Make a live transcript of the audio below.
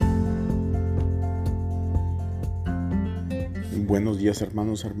Buenos días,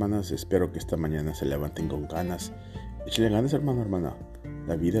 hermanos, hermanas. Espero que esta mañana se levanten con ganas. Échale ganas, hermano, hermana.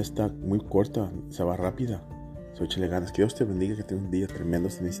 La vida está muy corta, se va rápida. Échale ganas. Que Dios te bendiga, que tengas un día tremendo.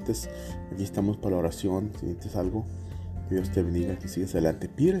 Si necesitas, aquí estamos para la oración. Si necesitas algo, que Dios te bendiga, que sigas adelante.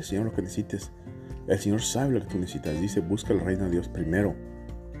 Pide al Señor lo que necesites. El Señor sabe lo que tú necesitas. Dice, busca el reino de Dios primero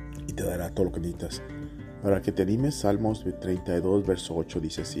y te dará todo lo que necesitas. Para que te animes, Salmos 32, verso 8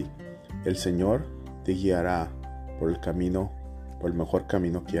 dice así: el Señor te guiará por el mejor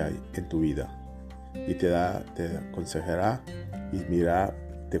camino que hay en tu vida, y te aconsejará y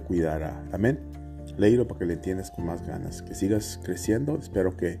te cuidará. Amén. Léelo para que le entiendas con más ganas, que sigas creciendo.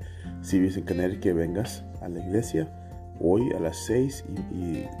 Espero que si vives en Connecticut, que vengas a la iglesia hoy a las 6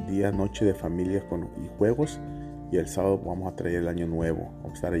 y día noche de familia y juegos, y el sábado vamos a traer el año nuevo.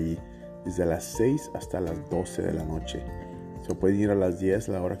 Vamos a estar allí desde las 6 hasta las 12 de la noche. Se pueden ir a las 10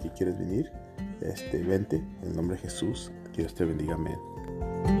 a la hora que quieres venir. Vente en el nombre de Jesús. Que Dios te bendiga.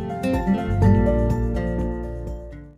 Amén.